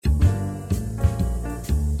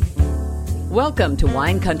Welcome to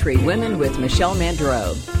Wine Country Women with Michelle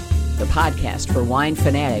Mandreau, the podcast for wine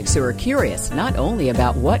fanatics who are curious not only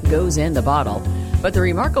about what goes in the bottle, but the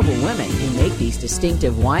remarkable women who make these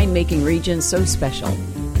distinctive winemaking regions so special.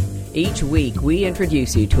 Each week, we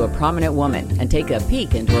introduce you to a prominent woman and take a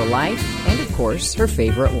peek into her life and, of course, her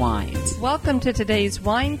favorite wines. Welcome to today's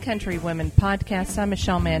Wine Country Women podcast. I'm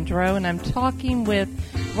Michelle Mandreau, and I'm talking with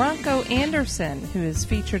Ronco Anderson, who is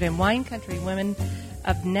featured in Wine Country Women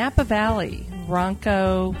of Napa Valley.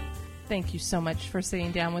 Ronco, thank you so much for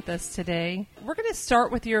sitting down with us today. We're going to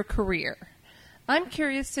start with your career. I'm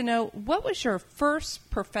curious to know, what was your first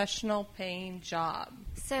professional paying job?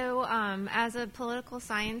 So, as a political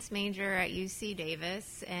science major at UC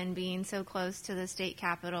Davis and being so close to the state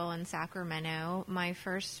capitol in Sacramento, my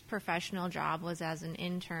first professional job was as an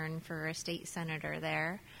intern for a state senator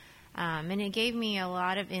there. And it gave me a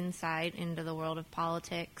lot of insight into the world of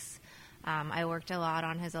politics. I worked a lot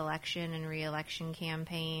on his election and re-election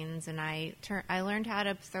campaigns, and I learned how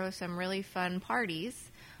to throw some really fun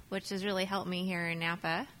parties, which has really helped me here in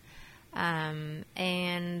Napa. And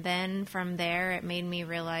then from there, it made me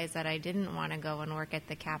realize that I didn't want to go and work at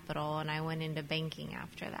the Capitol, and I went into banking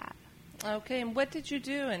after that. Okay, and what did you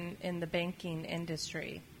do in the banking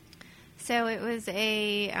industry? So it was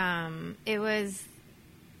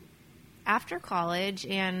after college,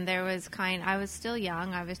 and I was still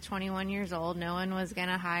young. I was 21 years old. No one was going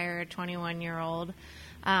to hire a 21-year-old.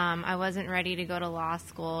 I wasn't ready to go to law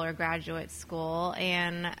school or graduate school,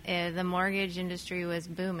 and the mortgage industry was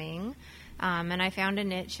booming. And I found a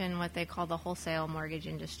niche in what they call the wholesale mortgage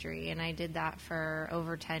industry, and I did that for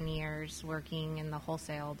over 10 years, working in the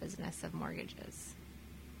wholesale business of mortgages.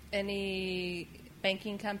 Any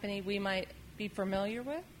banking company we might be familiar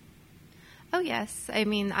with? Oh, yes. I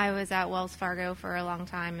mean, I was at Wells Fargo for a long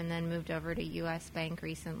time and then moved over to U.S. Bank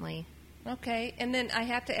recently. Okay, and then I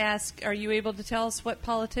have to ask, are you able to tell us what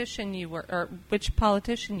politician you were, or which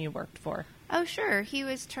politician you worked for? Oh, sure. He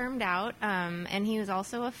was termed out, and he was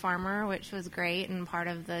also a farmer, which was great, and part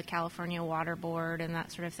of the California Water Board and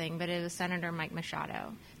that sort of thing, but it was Senator Mike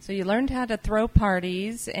Machado. So you learned how to throw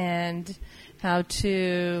parties and how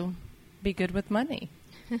to be good with money,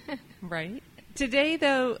 right? Today,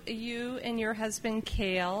 though, you and your husband,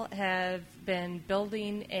 Cale, have been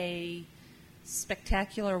building a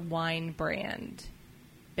spectacular wine brand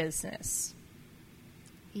business.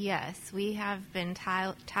 Yes, we have been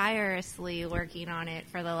tirelessly working on it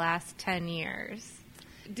for the last 10 years.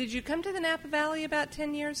 Did you come to the Napa Valley about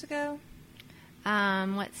 10 years ago?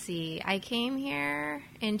 Let's see. I came here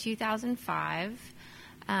in 2005,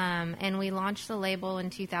 and we launched the label in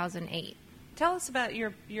 2008. Tell us about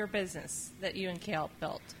your business that you and Cale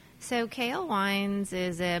built. So Cale Wines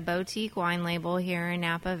is a boutique wine label here in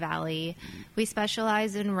Napa Valley. We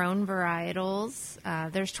specialize in Rhone varietals.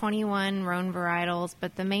 There's 21 Rhone varietals,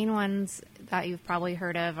 but the main ones that you've probably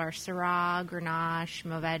heard of are Syrah, Grenache,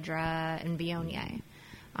 Mourvedre, and Viognier.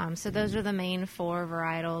 So those are the main 4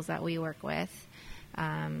 varietals that we work with.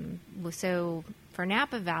 So for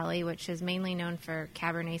Napa Valley, which is mainly known for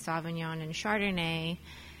Cabernet Sauvignon and Chardonnay,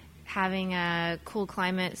 having a cool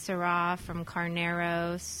climate Syrah from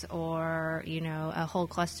Carneros, or, a whole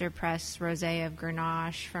cluster press rosé of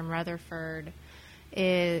Grenache from Rutherford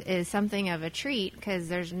is something of a treat, because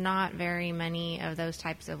there's not very many of those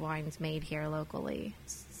types of wines made here locally.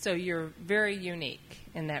 So you're very unique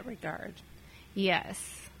in that regard.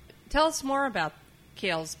 Yes. Tell us more about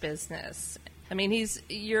Cale's business. I mean,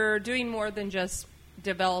 you're doing more than just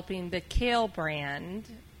developing the Cale brand.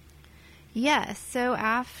 Yes, so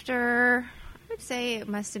I would say it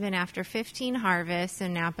must have been after 15 harvests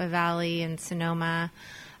in Napa Valley and Sonoma,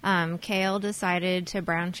 Cale decided to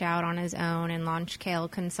branch out on his own and launch Cale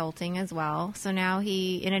Consulting as well. So now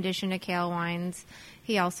in addition to Cale Wines,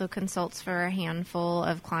 he also consults for a handful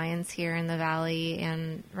of clients here in the Valley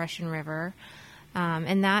and Russian River.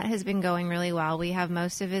 And that has been going really well. We have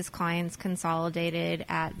most of his clients consolidated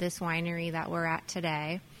at this winery that we're at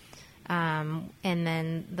today. And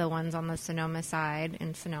then the ones on the Sonoma side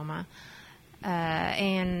in Sonoma.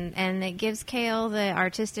 And it gives Cale the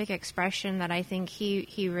artistic expression that I think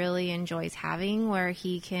he really enjoys having, where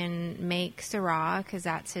he can make Syrah, because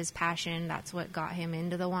that's his passion. That's what got him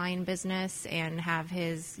into the wine business, and have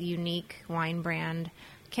his unique wine brand,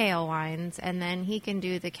 Cale Wines. And then he can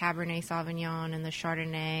do the Cabernet Sauvignon and the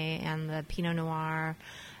Chardonnay and the Pinot Noir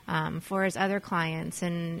for his other clients,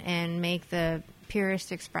 and make the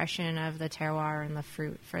purest expression of the terroir and the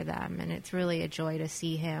fruit for them. And it's really a joy to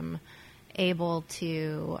see him able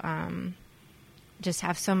to just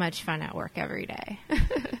have so much fun at work every day.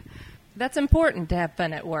 That's important, to have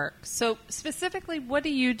fun at work. So specifically, what do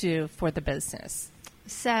you do for the business?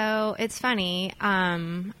 So it's funny.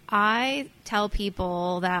 I tell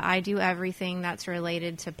people that I do everything that's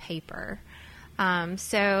related to paper.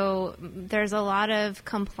 So there's a lot of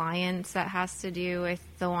compliance that has to do with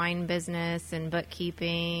the wine business and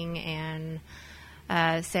bookkeeping and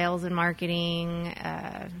sales and marketing,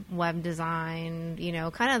 web design,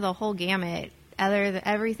 kind of the whole gamut,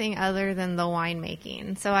 everything other than the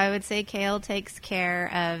winemaking. So I would say Kale takes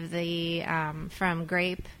care of the from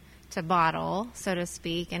grape to bottle, so to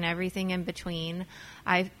speak, and everything in between.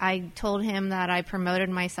 I told him that I promoted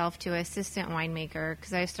myself to assistant winemaker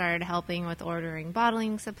because I started helping with ordering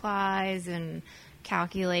bottling supplies and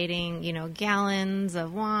calculating, gallons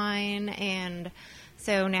of wine. And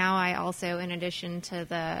so now I also, in addition to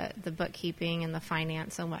the bookkeeping and the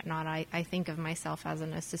finance and whatnot, I think of myself as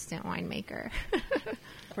an assistant winemaker.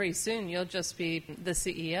 Pretty soon you'll just be the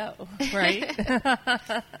CEO,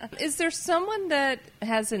 right? Is there someone that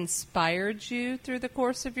has inspired you through the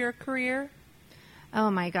course of your career? Oh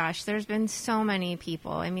my gosh, there's been so many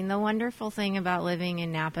people. I mean, the wonderful thing about living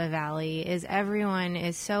in Napa Valley is everyone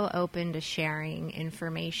is so open to sharing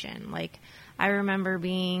information. Like, I remember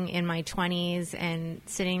being in my 20s and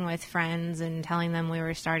sitting with friends and telling them we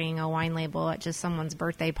were starting a wine label at just someone's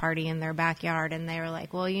birthday party in their backyard. And they were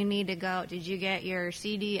like, well, you need to go. Did you get your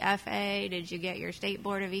CDFA? Did you get your State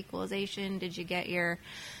Board of Equalization? Did you get your...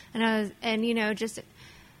 I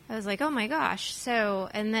was like, oh my gosh. So,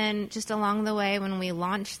 and then just along the way when we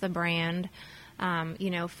launched the brand,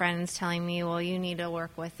 friends telling me, well, you need to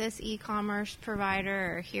work with this e-commerce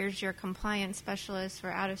provider, or here's your compliance specialist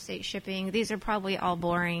for out-of-state shipping. These are probably all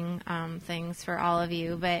boring things for all of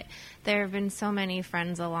you, but there have been so many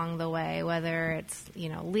friends along the way, whether it's,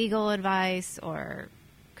 legal advice or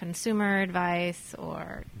consumer advice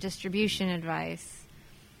or distribution advice.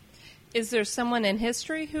 Is there someone in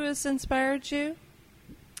history who has inspired you?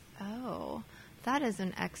 Oh, that is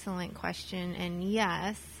an excellent question. And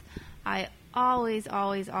yes, I always,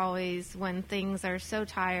 when things are so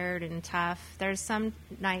tired and tough, there's some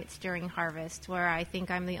nights during harvest where I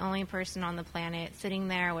think I'm the only person on the planet sitting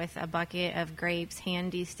there with a bucket of grapes,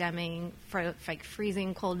 hand destemming, like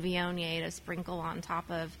freezing cold Viognier to sprinkle on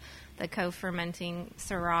top of the co-fermenting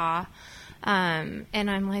Syrah. And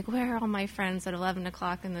I'm like, where are all my friends at 11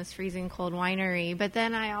 o'clock in this freezing cold winery? But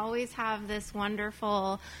then I always have this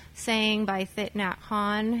wonderful saying by Thich Nhat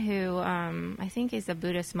Hanh, who I think is a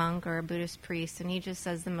Buddhist monk or a Buddhist priest, and he just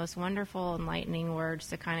says the most wonderful, enlightening words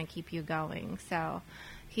to kind of keep you going. So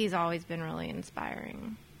he's always been really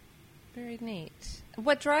inspiring. Very neat.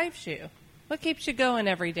 What drives you? What keeps you going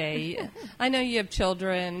every day? I know you have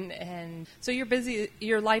children, and so you're busy.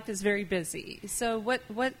 Your life is very busy. So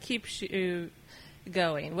what keeps you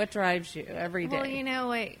going? What drives you every day?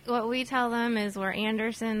 Well, what we tell them is we're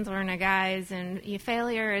Andersons, we're Nagais, and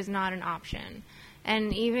failure is not an option.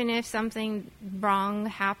 And even if something wrong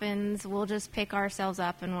happens, we'll just pick ourselves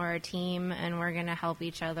up, and we're a team, and we're going to help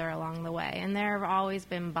each other along the way. And there have always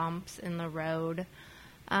been bumps in the road,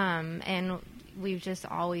 and we've just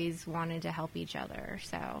always wanted to help each other.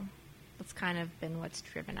 So that's kind of been what's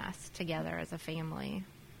driven us together as a family.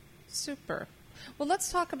 Super. Well, let's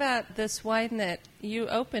talk about this wine that you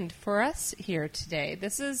opened for us here today.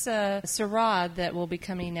 This is a Syrah that will be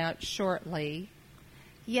coming out shortly.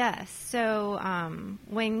 Yes. So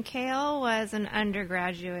when Kale was an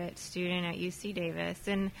undergraduate student at UC Davis,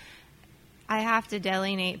 and I have to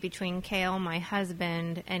delineate between Kale, my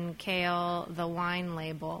husband, and Kale, the wine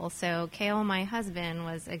label. So Kale, my husband,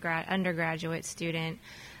 was a undergraduate student.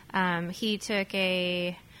 He took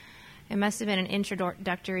it must have been an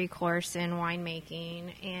introductory course in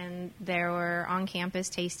winemaking, and there were on-campus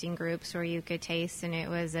tasting groups where you could taste, and it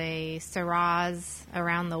was a Syrahs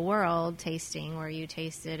around the world tasting where you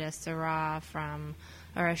tasted a Syrah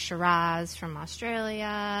or a Shiraz from Australia,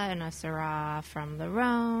 and a Syrah from the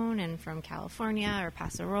Rhone, and from California, or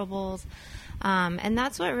Paso Robles. And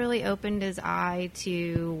that's what really opened his eye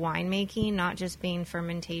to winemaking, not just being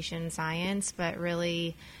fermentation science, but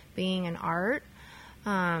really being an art.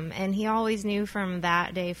 And he always knew from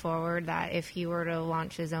that day forward that if he were to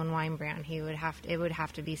launch his own wine brand, it would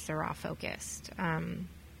have to be Syrah focused.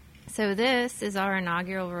 So this is our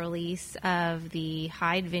inaugural release of the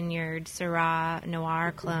Hyde Vineyard Syrah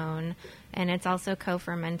Noir clone, and it's also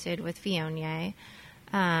co-fermented with Viognier.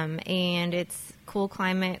 And it's cool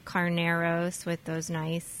climate Carneros with those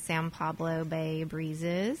nice San Pablo Bay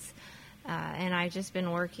breezes. And I've just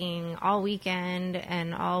been working all weekend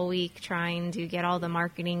and all week trying to get all the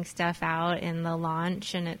marketing stuff out in the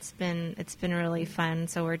launch, and it's been really fun.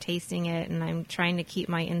 So we're tasting it, and I'm trying to keep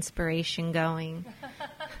my inspiration going.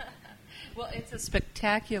 Well, it's a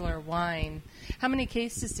spectacular wine. How many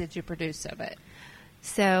cases did you produce of it?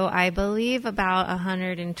 So I believe about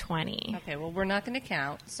 120. Okay, well, we're not going to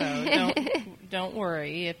count, so don't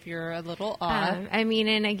worry if you're a little off. I mean,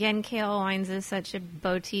 and again, Kale Wines is such a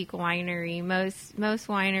boutique winery. Most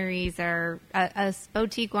wineries are a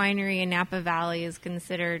boutique winery in Napa Valley is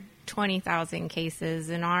considered 20,000 cases,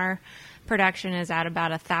 and our production is at about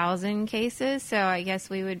 1,000 cases. So I guess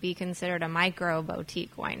we would be considered a micro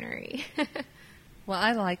boutique winery. Well,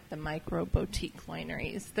 I like the micro boutique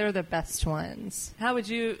wineries. They're the best ones. How would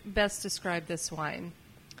you best describe this wine?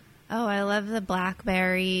 Oh, I love the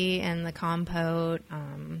blackberry and the compote.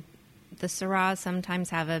 The Syrahs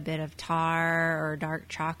sometimes have a bit of tar or dark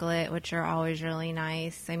chocolate, which are always really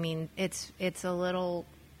nice. I mean, it's a little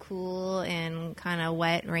cool and kind of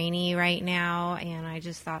wet, rainy right now, and I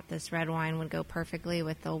just thought this red wine would go perfectly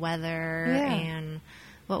with the weather and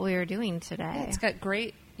what we were doing today. Yeah, it's got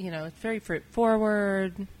great, it's very fruit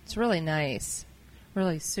forward. It's really nice.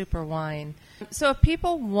 Really super wine. So if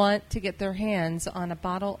people want to get their hands on a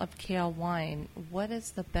bottle of Kale wine, what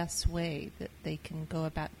is the best way that they can go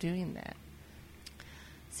about doing that?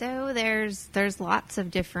 So there's lots of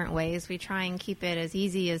different ways. We try and keep it as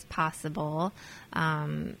easy as possible.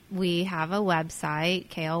 We have a website,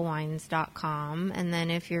 kalewines.com, and then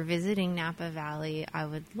if you're visiting Napa Valley, I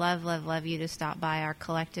would love you to stop by our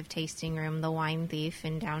collective tasting room, The Wine Thief,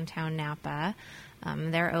 in downtown Napa.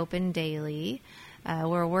 They're open daily.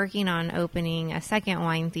 We're working on opening a second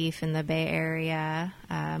Wine Thief in the Bay Area.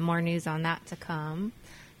 More news on that to come.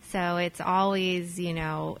 So it's always,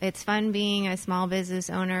 it's fun being a small business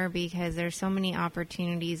owner because there's so many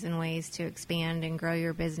opportunities and ways to expand and grow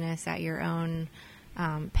your business at your own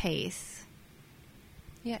pace.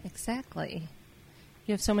 Yeah, exactly.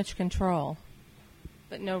 You have so much control,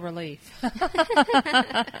 but no relief.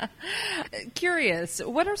 Curious,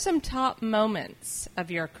 what are some top moments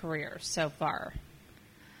of your career so far?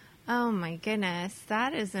 Oh, my goodness.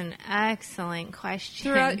 That is an excellent question.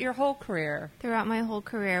 Throughout your whole career? Throughout my whole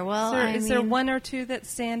career. Well, is there one or two that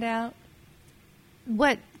stand out?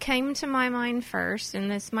 What came to my mind first, and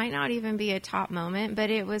this might not even be a top moment,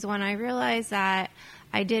 but it was when I realized that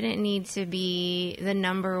I didn't need to be the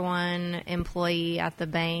number one employee at the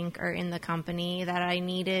bank or in the company, that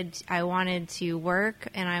I wanted to work,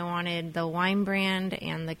 and I wanted the wine brand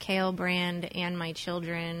and the Kale brand and my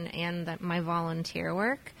children and my volunteer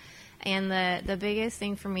work. And the biggest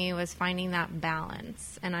thing for me was finding that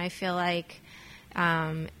balance. And I feel like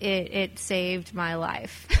it saved my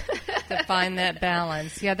life. To find that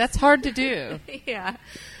balance. Yeah, that's hard to do. Yeah.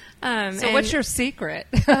 So what's your secret?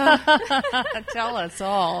 Tell us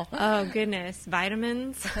all. Oh, goodness.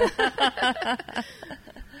 Vitamins.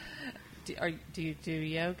 Do you do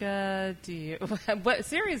yoga?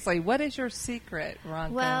 Seriously, what is your secret,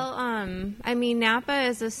 Ronco? Well, I mean, Napa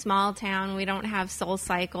is a small town. We don't have Soul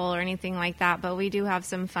Cycle or anything like that, but we do have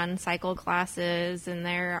some fun cycle classes, and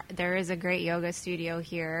there is a great yoga studio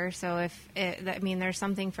here. So there's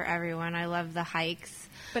something for everyone. I love the hikes.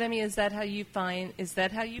 But I mean, is that how you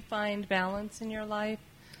find balance in your life?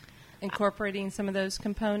 Incorporating some of those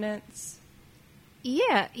components?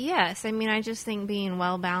 Yeah, yes. I mean, I just think being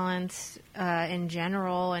well-balanced in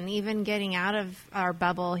general, and even getting out of our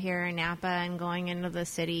bubble here in Napa and going into the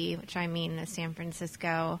city, which I mean is San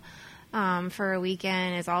Francisco, for a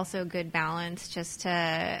weekend is also good balance, just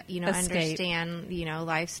to, Escape. understand,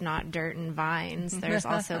 life's not dirt and vines. There's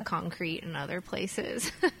also concrete in other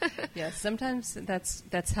places. Yes, sometimes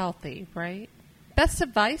that's healthy, right? Best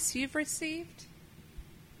advice you've received?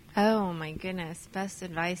 Oh, my goodness. Best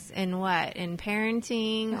advice in what? In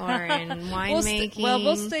parenting or in winemaking?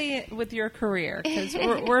 We'll stay with your career because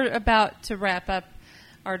we're about to wrap up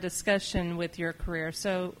our discussion with your career.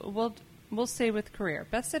 So we'll stay with career.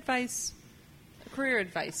 Best advice, career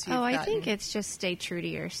advice you've gotten. I think it's just stay true to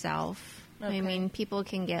yourself. Okay. I mean, people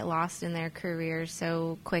can get lost in their careers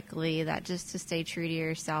so quickly that just to stay true to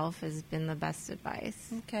yourself has been the best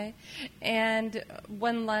advice. Okay. And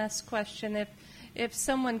one last question. If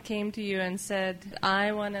someone came to you and said,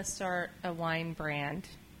 I want to start a wine brand,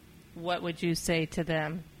 what would you say to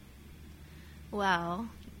them? Well,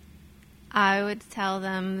 I would tell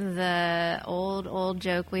them the old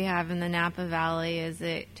joke we have in the Napa Valley is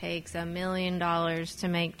it takes $1 million to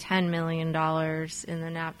make $10 million in the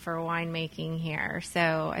Napa for winemaking here.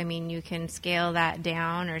 So, I mean, you can scale that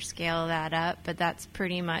down or scale that up, but that's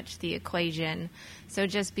pretty much the equation. So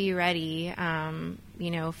just be ready,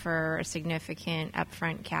 for a significant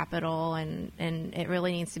upfront capital, and it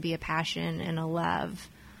really needs to be a passion and a love.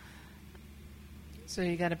 So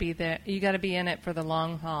you got to be there. You got to be in it for the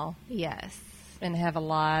long haul. Yes, and have a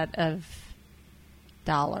lot of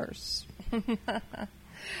dollars.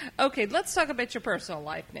 Okay, let's talk about your personal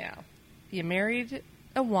life now. you married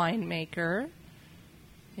a winemaker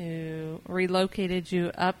who relocated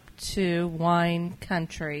you up to wine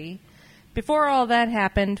country. Before all that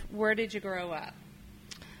happened, where did you grow up?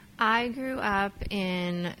 I grew up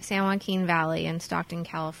in San Joaquin Valley in Stockton,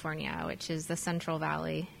 California, which is the Central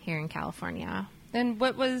Valley here in California. And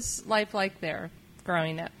what was life like there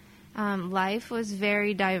growing up? Life was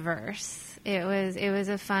very diverse. It was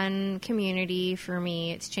a fun community for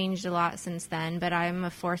me. It's changed a lot since then, but I'm a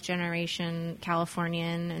fourth generation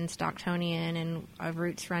Californian and Stocktonian, and our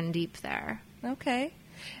roots run deep there. Okay.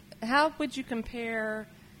 How would you compare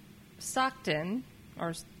Stockton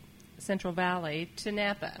or Central Valley to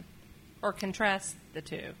Napa, or contrast the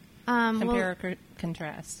two?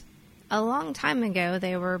 Contrast. A long time ago,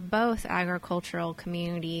 they were both agricultural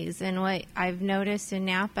communities, and what I've noticed in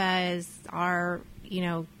Napa is our,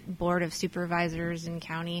 board of supervisors in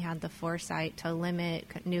county had the foresight to limit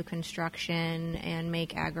new construction and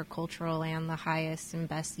make agricultural land the highest and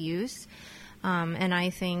best use. And I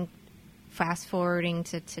think fast forwarding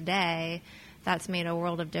to today, that's made a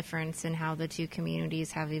world of difference in how the two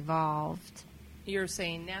communities have evolved. You're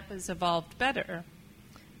saying Napa's evolved better.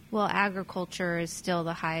 Well, agriculture is still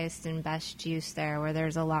the highest and best use there, where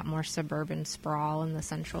there's a lot more suburban sprawl in the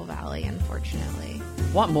Central Valley, unfortunately.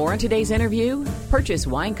 Want more on today's interview? Purchase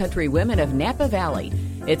Wine Country Women of Napa Valley.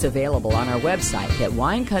 It's available on our website at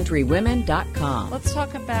winecountrywomen.com. Let's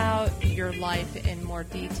talk about your life in more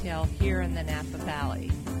detail here in the Napa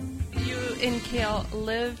Valley. You and Kale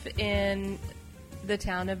live in the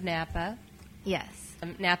town of Napa. Yes.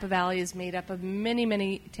 Napa Valley is made up of many,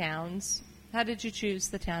 many towns. How did you choose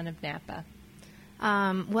the town of Napa?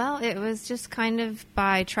 Well, it was just kind of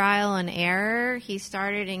by trial and error. He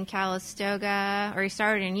started in Calistoga, or he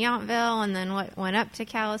started in Yountville, and then went up to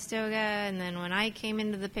Calistoga. And then when I came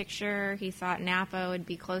into the picture, he thought Napa would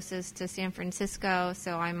be closest to San Francisco,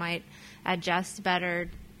 so I might adjust better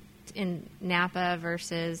in Napa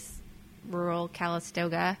versus rural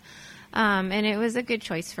Calistoga. And it was a good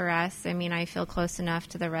choice for us. I mean, I feel close enough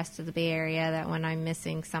to the rest of the Bay Area that when I'm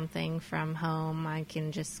missing something from home, I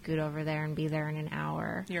can just scoot over there and be there in an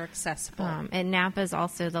hour. You're accessible. And Napa is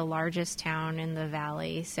also the largest town in the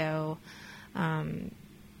valley, so,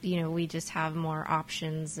 we just have more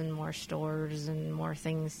options and more stores and more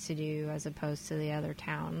things to do as opposed to the other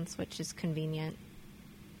towns, which is convenient.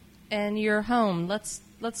 And your home. Let's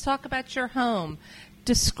talk about your home.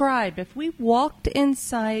 Describe, if we walked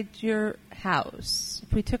inside your house,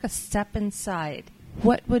 if we took a step inside,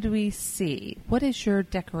 what would we see? What is your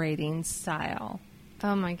decorating style?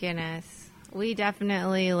 Oh, my goodness. We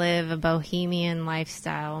definitely live a bohemian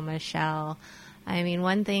lifestyle, Michelle. I mean,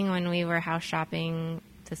 one thing when we were house shopping,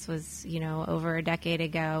 this was, over a decade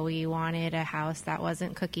ago, we wanted a house that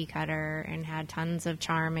wasn't cookie cutter and had tons of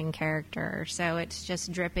charm and character. So it's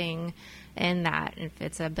just dripping in that. If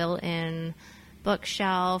it's a built-in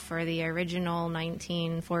bookshelf or the original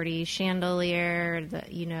 1940s chandelier,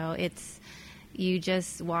 it's, you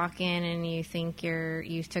just walk in and you think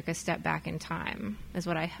you took a step back in time, is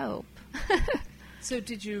what I hope. So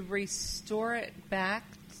did you restore it back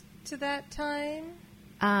to that time?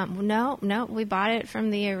 No, we bought it from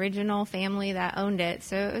the original family that owned it,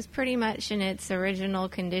 so it was pretty much in its original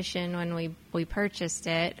condition when we purchased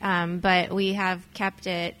it. But we have kept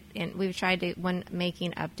it, and we've tried to, when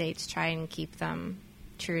making updates, try and keep them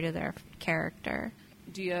true to their character.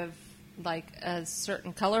 Do you have like a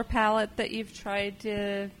certain color palette that you've tried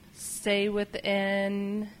to stay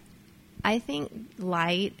within? I think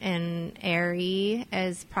light and airy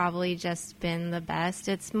has probably just been the best.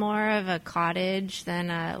 It's more of a cottage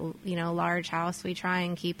than a large house. We try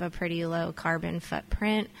and keep a pretty low carbon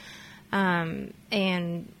footprint. And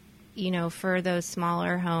for those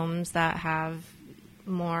smaller homes that have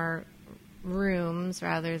more rooms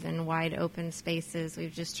rather than wide open spaces,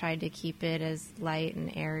 we've just tried to keep it as light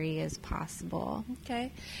and airy as possible.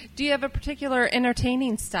 Okay. Do you have a particular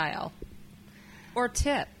entertaining style or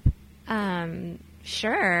tip?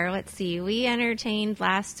 Sure. Let's see. We entertained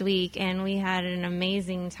last week and we had an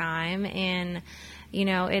amazing time, and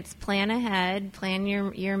it's plan ahead, plan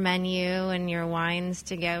your menu and your wines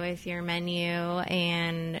to go with your menu,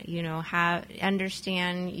 and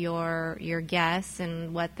understand your guests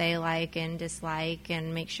and what they like and dislike,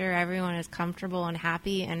 and make sure everyone is comfortable and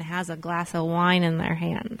happy and has a glass of wine in their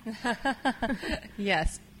hand.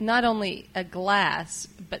 Yes. Not only a glass,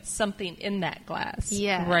 but something in that glass.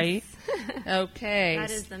 Yes. Right? Okay. That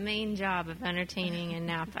is the main job of entertaining in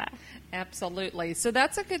Napa. Absolutely. So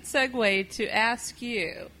that's a good segue to ask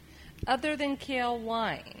you, other than Kale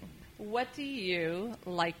wine, what do you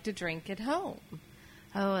like to drink at home?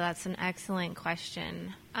 Oh, that's an excellent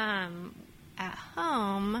question. At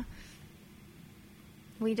home,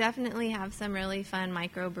 We definitely have some really fun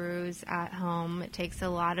microbrews at home. It takes a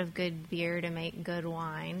lot of good beer to make good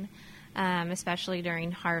wine, especially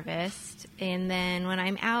during harvest. And then when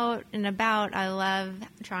I'm out and about, I love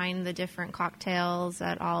trying the different cocktails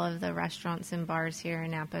at all of the restaurants and bars here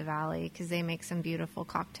in Napa Valley because they make some beautiful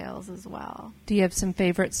cocktails as well. Do you have some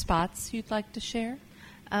favorite spots you'd like to share?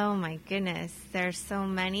 Oh my goodness, there's so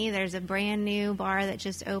many. There's a brand new bar that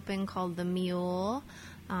just opened called The Mule.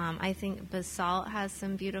 I think Basalt has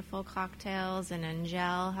some beautiful cocktails, and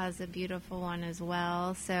Angel has a beautiful one as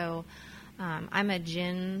well. So I'm a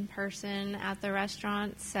gin person at the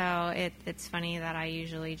restaurant, so it's funny that I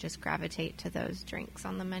usually just gravitate to those drinks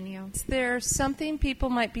on the menu. Is there something people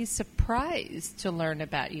might be surprised to learn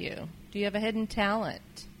about you? Do you have a hidden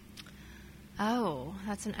talent? Oh,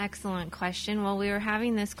 that's an excellent question. Well, we were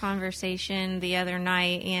having this conversation the other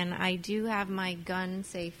night, and I do have my gun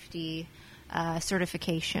safety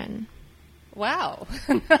certification. Wow.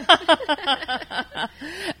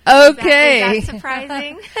 Okay. Is that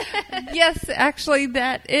surprising? Yes, actually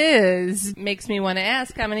that is. Makes me want to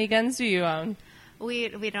ask, how many guns do you own? We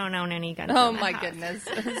don't own any guns. Oh in the my house. goodness.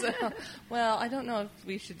 Well, I don't know if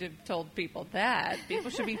we should have told people that.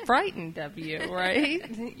 People should be frightened of you,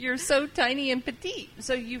 right? You're so tiny and petite.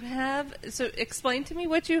 So explain to me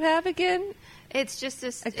what you have again. It's just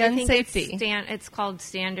a gun I think safety. It's called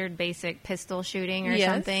standard basic pistol shooting or Yes.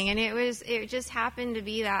 something, and it just happened to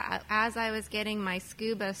be that as I was getting my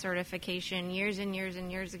scuba certification years and years and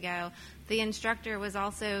years ago, the instructor was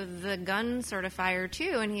also the gun certifier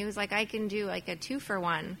too, and he was like, I can do like a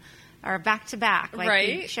 2-for-1 or back to back. Like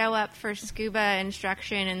Right. you show up for scuba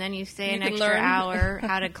instruction and then you stay an can extra learn. hour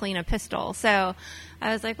how to clean a pistol. So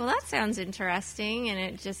I was like, well, that sounds interesting, and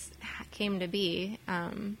it just came to be.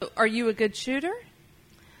 Are you a good shooter?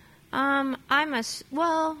 Like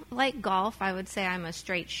golf, I would say I'm a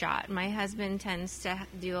straight shot. My husband tends to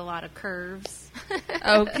do a lot of curves.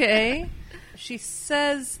 Okay. She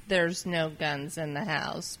says there's no guns in the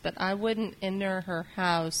house, but I wouldn't enter her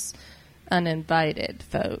house uninvited,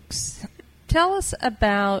 folks. Tell us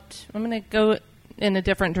about, I'm going to go in a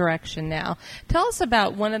different direction now. Tell us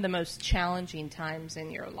about one of the most challenging times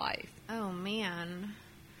in your life. Oh, man.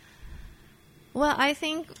 Well, I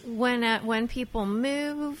think when people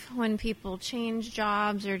move, when people change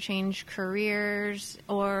jobs or change careers,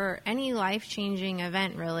 or any life-changing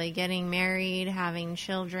event, really, getting married, having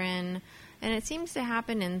children, and it seems to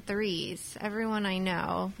happen in threes. Everyone I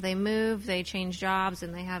know, they move, they change jobs,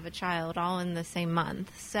 and they have a child all in the same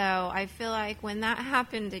month. So I feel like when that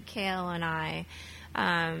happened to Kale and I,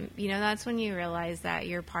 that's when you realize that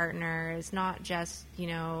your partner is not just,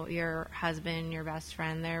 your husband, your best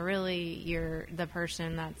friend. They're really the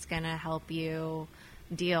person that's going to help you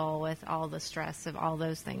deal with all the stress of all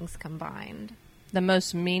those things combined. The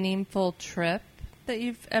most meaningful trip that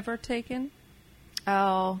you've ever taken?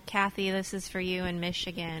 Oh, Kathy, this is for you in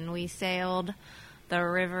Michigan. We sailed the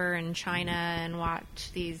river in China and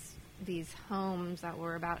watched these homes that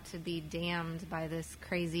were about to be dammed by this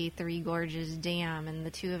crazy Three Gorges Dam. And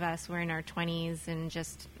the two of us were in our 20s and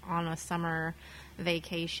just on a summer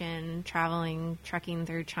vacation, trekking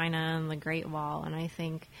through China and the Great Wall. And I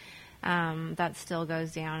think that still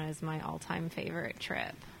goes down as my all-time favorite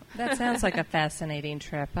trip. That sounds like a fascinating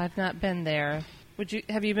trip. I've not been there.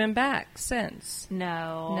 Have you been back since?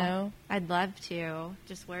 No. I'd love to.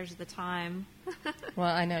 Just where's the time?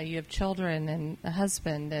 Well, I know you have children and a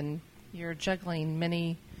husband, and you're juggling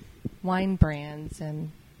many wine brands,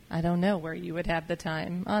 and I don't know where you would have the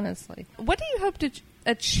time, honestly. What do you hope to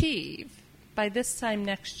achieve by this time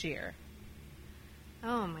next year?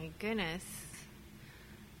 Oh, my goodness.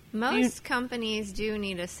 Most companies do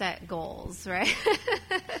need to set goals, right?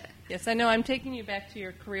 Yes, I know I'm taking you back to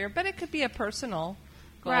your career, but it could be a personal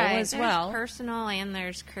goal right. as well. There's personal and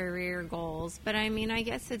there's career goals. But, I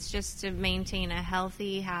guess it's just to maintain a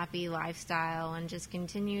healthy, happy lifestyle and just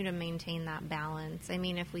continue to maintain that balance.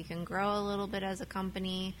 If we can grow a little bit as a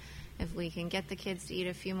company, if we can get the kids to eat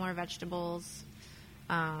a few more vegetables,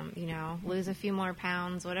 lose a few more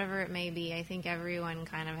pounds, whatever it may be, I think everyone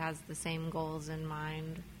kind of has the same goals in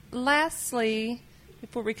mind. Lastly,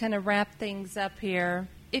 before we kind of wrap things up here,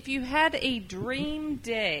 if you had a dream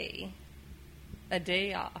day, a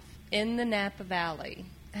day off in the Napa Valley,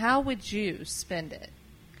 how would you spend it?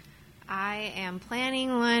 I am planning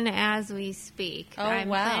one as we speak. Oh, I'm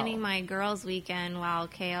wow. planning my girls' weekend while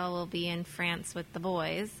Kale will be in France with the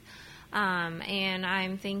boys. And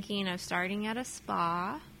I'm thinking of starting at a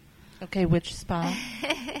spa. Okay, which spa?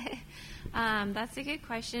 That's a good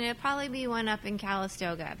question. It'd probably be one up in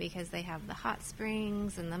Calistoga because they have the hot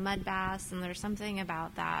springs and the mud baths, and there's something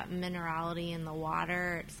about that minerality in the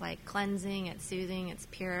water. It's like cleansing, it's soothing, it's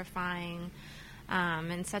purifying,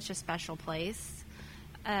 and such a special place.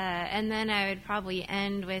 And then I would probably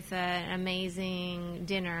end with an amazing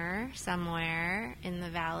dinner somewhere in the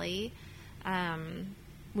valley.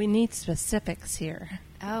 We need specifics here.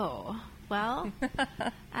 Oh, well,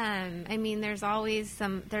 I mean, there's always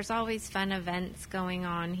fun events going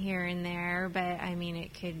on here and there, but I mean,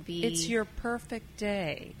 it could be. It's your perfect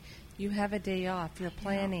day. You have a day off. You're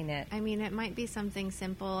planning it. I mean, it might be something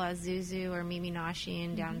simple as Zuzu or Mimi Nashi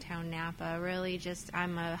in downtown Napa. Really, just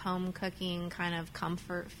I'm a home cooking kind of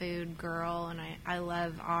comfort food girl, and I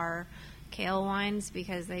love our kale wines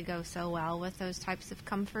because they go so well with those types of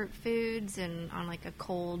comfort foods, and on like a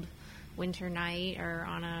cold winter night or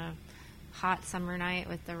on a hot summer night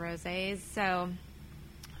with the rosés. So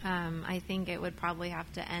I think it would probably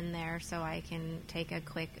have to end there so I can take a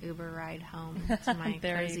quick Uber ride home to my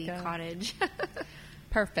cozy cottage.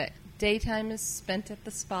 Perfect. Daytime is spent at the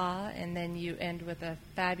spa, and then you end with a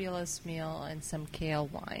fabulous meal and some kale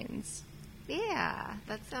wines. Yeah,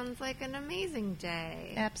 that sounds like an amazing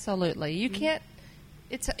day. Absolutely. You can't.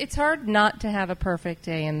 It's hard not to have a perfect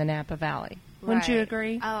day in the Napa Valley. Wouldn't you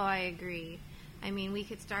agree? Oh, I agree. I mean, we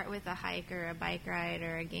could start with a hike or a bike ride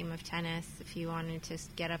or a game of tennis if you wanted to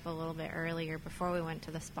get up a little bit earlier before we went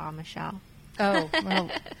to the spa, Michelle. Oh, well,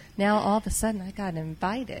 now all of a sudden I got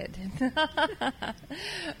invited.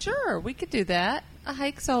 Sure, we could do that. A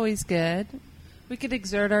hike's always good. We could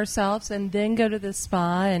exert ourselves and then go to the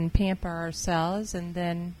spa and pamper ourselves and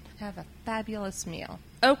then have a fabulous meal.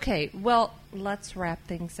 Okay, well, let's wrap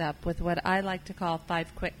things up with what I like to call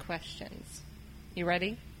 5 quick questions. You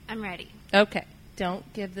ready? I'm ready. Okay.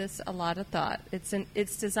 Don't give this a lot of thought.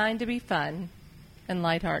 It's designed to be fun and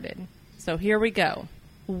lighthearted. So here we go.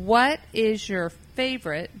 What is your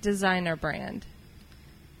favorite designer brand?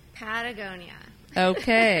 Patagonia.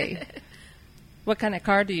 Okay. What kind of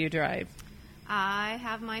car do you drive? I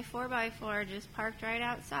have my 4x4 just parked right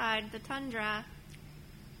outside the Tundra.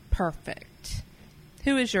 Perfect.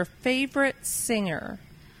 Who is your favorite singer?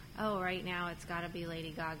 Oh, right now it's got to be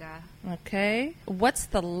Lady Gaga. Okay. What's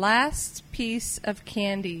the last piece of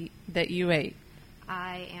candy that you ate?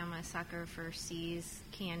 I am a sucker for See's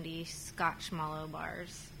candy Scotch Mallow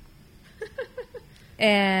bars.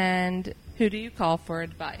 And who do you call for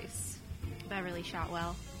advice? Beverly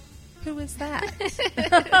Shotwell. Who is that?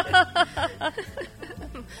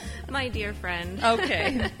 My dear friend.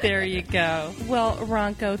 Okay, there you go. Well,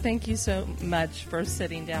 Ronco, thank you so much for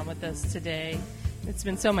sitting down with us today. It's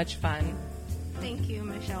been so much fun. Thank you,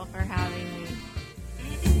 Michelle, for having me.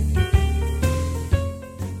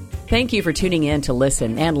 Thank you for tuning in to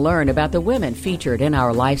listen and learn about the women featured in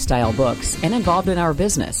our lifestyle books and involved in our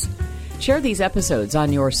business. Share these episodes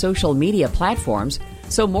on your social media platforms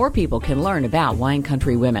so more people can learn about Wine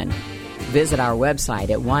Country Women. Visit our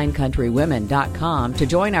website at winecountrywomen.com to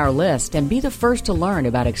join our list and be the first to learn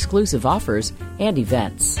about exclusive offers and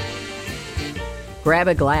events. Grab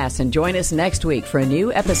a glass and join us next week for a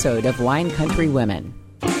new episode of Wine Country Women.